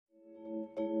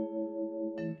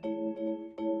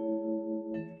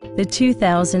The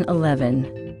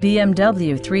 2011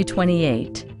 BMW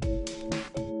 328.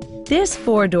 This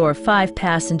four-door,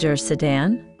 five-passenger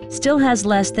sedan still has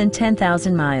less than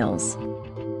 10,000 miles.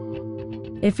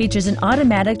 It features an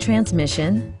automatic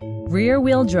transmission,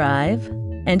 rear-wheel drive,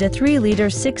 and a 3-liter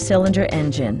six-cylinder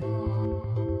engine.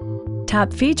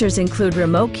 Top features include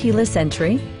remote keyless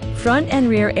entry, front and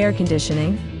rear air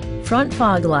conditioning, front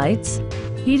fog lights,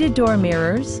 heated door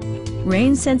mirrors,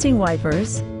 rain-sensing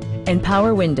wipers, and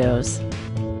power windows.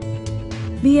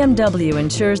 BMW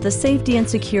ensures the safety and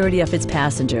security of its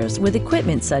passengers with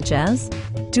equipment such as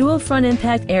dual front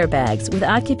impact airbags with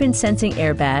occupant sensing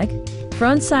airbag,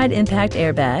 front side impact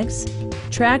airbags,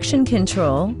 traction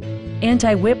control,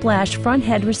 anti-whiplash front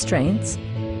head restraints,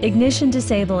 ignition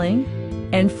disabling,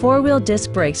 and four-wheel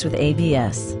disc brakes with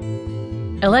ABS.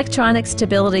 Electronic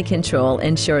stability control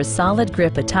ensures solid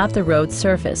grip atop the road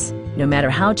surface, no matter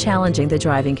how challenging the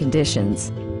driving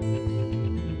conditions.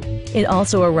 It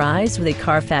also arrives with a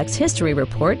Carfax history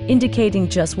report indicating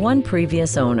just one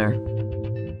previous owner.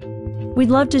 We'd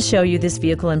love to show you this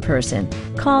vehicle in person.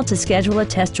 Call to schedule a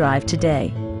test drive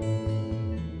today.